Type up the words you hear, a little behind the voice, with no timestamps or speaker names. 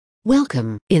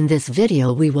Welcome. In this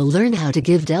video we will learn how to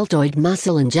give deltoid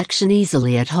muscle injection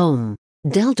easily at home.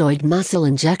 Deltoid muscle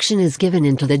injection is given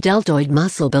into the deltoid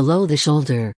muscle below the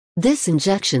shoulder. This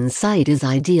injection site is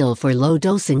ideal for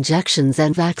low-dose injections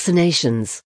and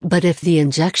vaccinations. But if the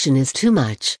injection is too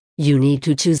much, you need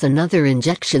to choose another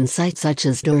injection site such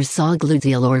as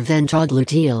dorsogluteal or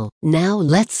ventrogluteal. Now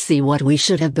let's see what we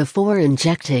should have before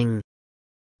injecting.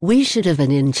 We should have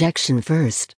an injection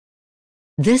first.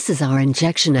 This is our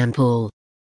injection ampoule.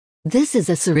 This is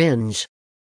a syringe.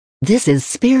 This is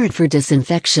spirit for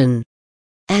disinfection.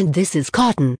 And this is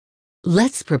cotton.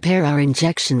 Let's prepare our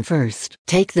injection first.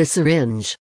 Take the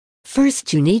syringe.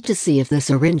 First you need to see if the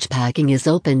syringe packing is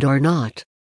opened or not.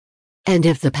 And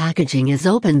if the packaging is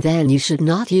open, then you should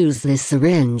not use this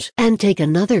syringe and take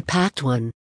another packed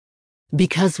one.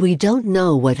 Because we don't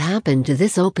know what happened to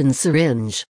this open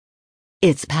syringe.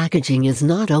 Its packaging is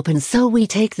not open, so we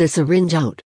take the syringe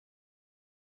out.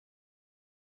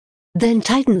 Then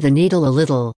tighten the needle a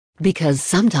little, because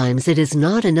sometimes it is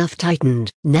not enough tightened.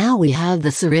 Now we have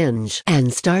the syringe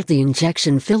and start the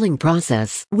injection filling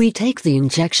process. We take the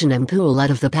injection ampoule out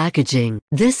of the packaging.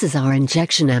 This is our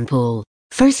injection ampoule.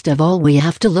 First of all, we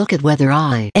have to look at whether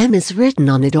IM is written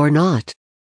on it or not.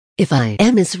 If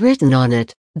IM is written on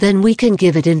it, then we can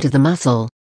give it into the muscle.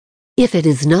 If it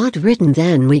is not written,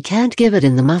 then we can't give it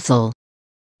in the muscle.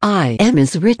 IM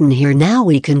is written here, now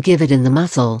we can give it in the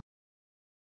muscle.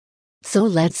 So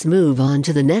let's move on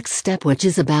to the next step, which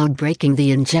is about breaking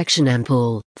the injection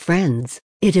ampoule. Friends,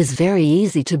 it is very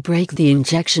easy to break the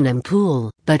injection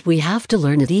ampoule, but we have to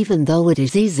learn it even though it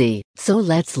is easy. So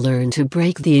let's learn to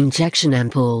break the injection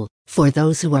ampoule. For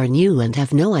those who are new and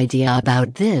have no idea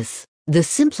about this, the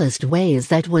simplest way is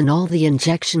that when all the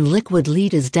injection liquid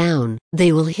lead is down,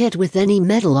 they will hit with any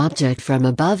metal object from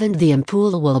above and the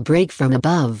ampoule will break from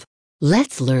above.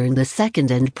 Let's learn the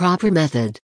second and proper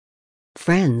method.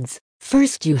 Friends,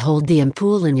 first you hold the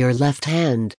ampoule in your left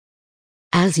hand.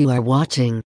 As you are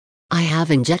watching, I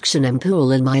have injection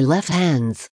ampoule in my left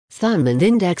hands, thumb and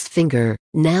index finger.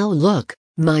 Now look.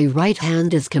 My right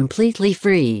hand is completely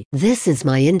free. This is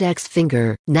my index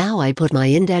finger. Now I put my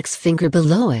index finger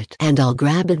below it and I'll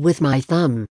grab it with my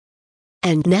thumb.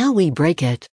 And now we break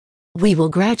it. We will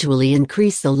gradually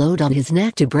increase the load on his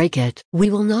neck to break it.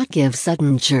 We will not give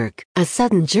sudden jerk. A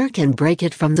sudden jerk can break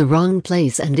it from the wrong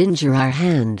place and injure our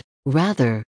hand.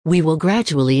 Rather, we will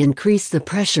gradually increase the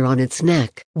pressure on its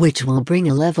neck, which will bring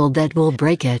a level that will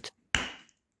break it.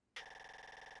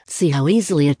 See how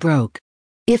easily it broke.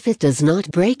 If it does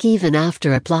not break even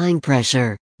after applying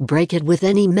pressure, break it with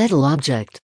any metal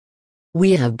object.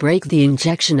 We have break the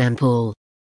injection ampoule.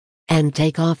 And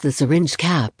take off the syringe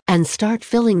cap and start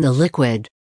filling the liquid.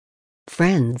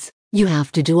 Friends, you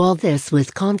have to do all this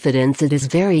with confidence. It is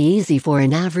very easy for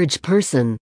an average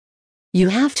person. You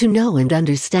have to know and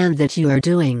understand that you are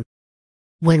doing.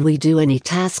 When we do any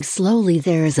task slowly,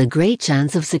 there is a great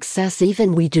chance of success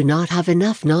even we do not have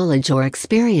enough knowledge or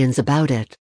experience about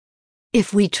it.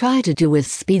 If we try to do with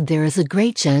speed, there is a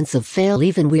great chance of fail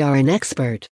even we are an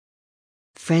expert.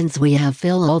 Friends, we have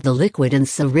filled all the liquid in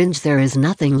syringe, there is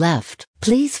nothing left.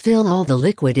 Please fill all the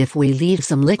liquid. If we leave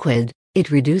some liquid, it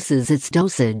reduces its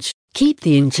dosage. Keep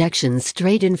the injection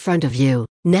straight in front of you.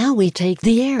 Now we take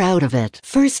the air out of it.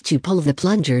 First you pull the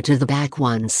plunger to the back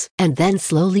once, and then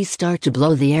slowly start to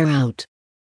blow the air out.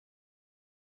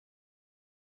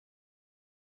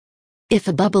 If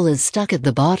a bubble is stuck at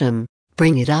the bottom,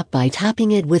 bring it up by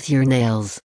tapping it with your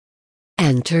nails.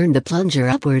 And turn the plunger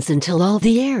upwards until all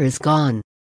the air is gone.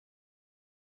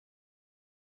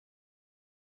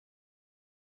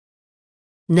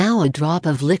 Now a drop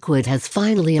of liquid has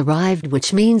finally arrived,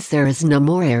 which means there is no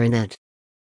more air in it.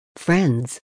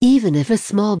 Friends, even if a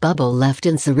small bubble left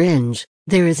in syringe,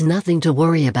 there is nothing to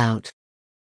worry about.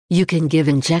 You can give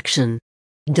injection.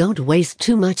 Don't waste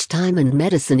too much time and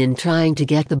medicine in trying to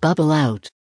get the bubble out.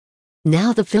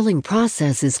 Now the filling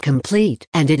process is complete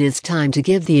and it is time to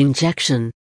give the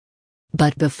injection.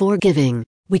 But before giving,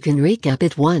 we can recap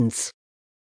it once.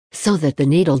 So that the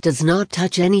needle does not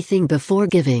touch anything before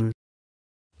giving.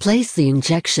 Place the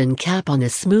injection cap on a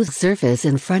smooth surface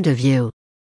in front of you.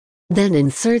 Then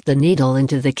insert the needle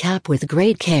into the cap with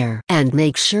great care and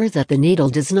make sure that the needle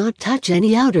does not touch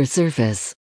any outer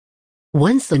surface.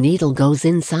 Once the needle goes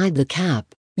inside the cap,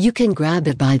 you can grab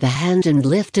it by the hand and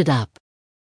lift it up.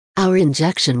 Our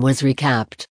injection was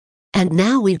recapped. And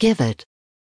now we give it.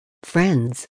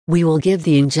 Friends, we will give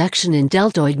the injection in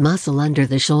deltoid muscle under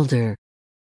the shoulder.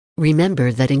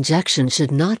 Remember that injection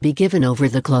should not be given over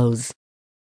the clothes.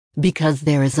 Because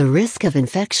there is a risk of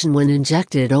infection when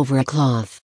injected over a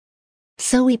cloth.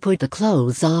 So we put the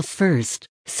clothes off first.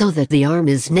 so that the arm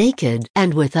is naked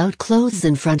and without clothes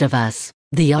in front of us.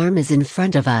 The arm is in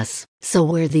front of us, so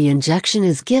where the injection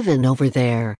is given over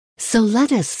there. So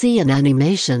let us see an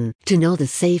animation to know the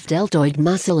safe deltoid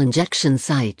muscle injection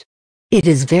site. It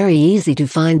is very easy to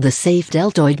find the safe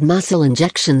deltoid muscle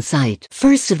injection site.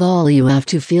 First of all, you have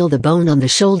to feel the bone on the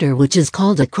shoulder, which is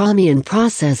called acromion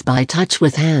process, by touch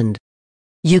with hand.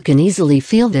 You can easily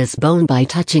feel this bone by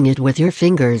touching it with your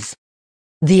fingers.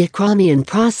 The acromion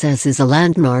process is a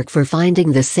landmark for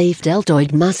finding the safe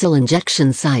deltoid muscle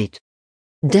injection site.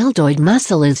 Deltoid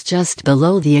muscle is just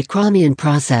below the acromion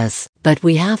process, but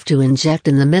we have to inject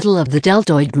in the middle of the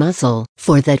deltoid muscle.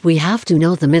 For that we have to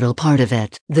know the middle part of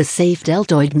it. The safe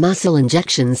deltoid muscle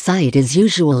injection site is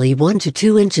usually 1 to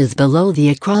 2 inches below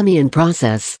the acromion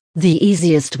process. The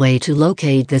easiest way to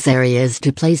locate this area is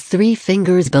to place 3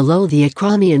 fingers below the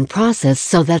acromion process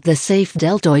so that the safe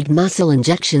deltoid muscle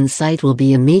injection site will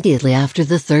be immediately after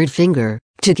the 3rd finger.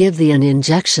 To give an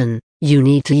injection, you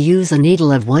need to use a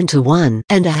needle of 1 to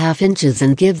 1.5 inches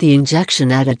and give the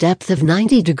injection at a depth of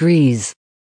 90 degrees.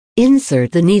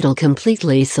 Insert the needle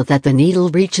completely so that the needle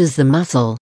reaches the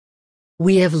muscle.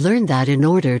 We have learned that in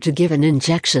order to give an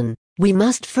injection, we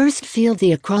must first feel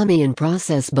the acromion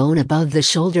process bone above the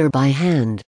shoulder by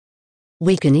hand.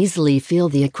 We can easily feel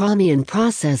the acromion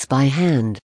process by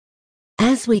hand.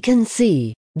 As we can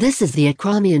see, this is the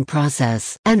acromion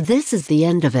process, and this is the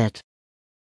end of it.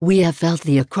 We have felt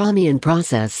the acromion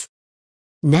process.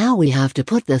 Now we have to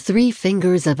put the 3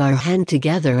 fingers of our hand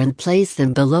together and place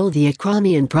them below the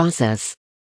acromion process.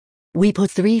 We put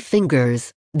 3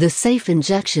 fingers, the safe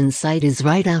injection site is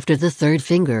right after the 3rd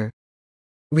finger.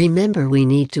 Remember, we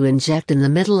need to inject in the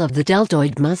middle of the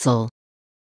deltoid muscle.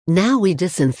 Now we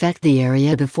disinfect the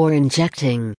area before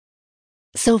injecting.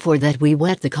 So for that we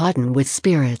wet the cotton with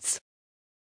spirits.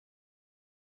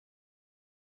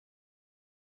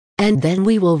 And then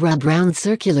we will rub round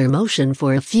circular motion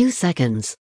for a few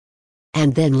seconds.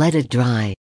 And then let it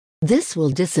dry. This will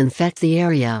disinfect the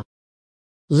area.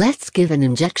 Let's give an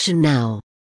injection now.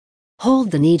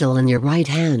 Hold the needle in your right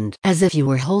hand as if you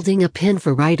were holding a pin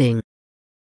for writing.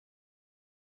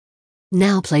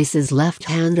 Now place his left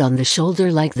hand on the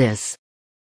shoulder like this.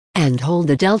 And hold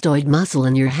the deltoid muscle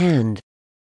in your hand.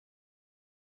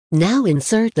 Now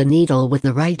insert the needle with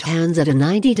the right hand at a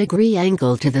 90-degree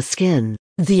angle to the skin.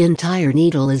 The entire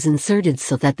needle is inserted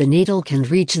so that the needle can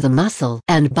reach the muscle,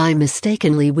 and by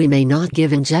mistakenly we may not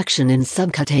give injection in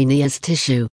subcutaneous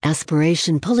tissue.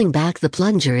 Aspiration pulling back the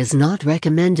plunger is not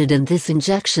recommended in this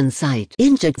injection site.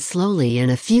 Inject slowly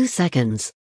in a few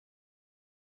seconds.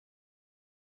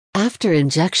 After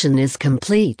injection is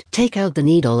complete, take out the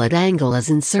needle at angle as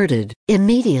inserted.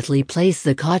 Immediately place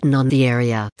the cotton on the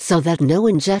area so that no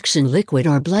injection liquid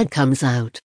or blood comes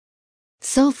out.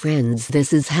 So friends,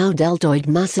 this is how deltoid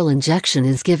muscle injection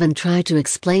is given. Try to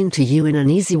explain to you in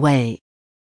an easy way.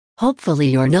 Hopefully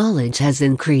your knowledge has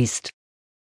increased.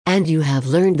 And you have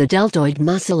learned the deltoid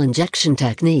muscle injection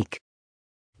technique.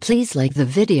 Please like the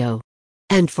video.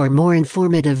 And for more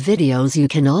informative videos you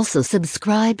can also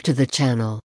subscribe to the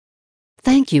channel.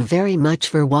 Thank you very much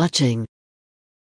for watching.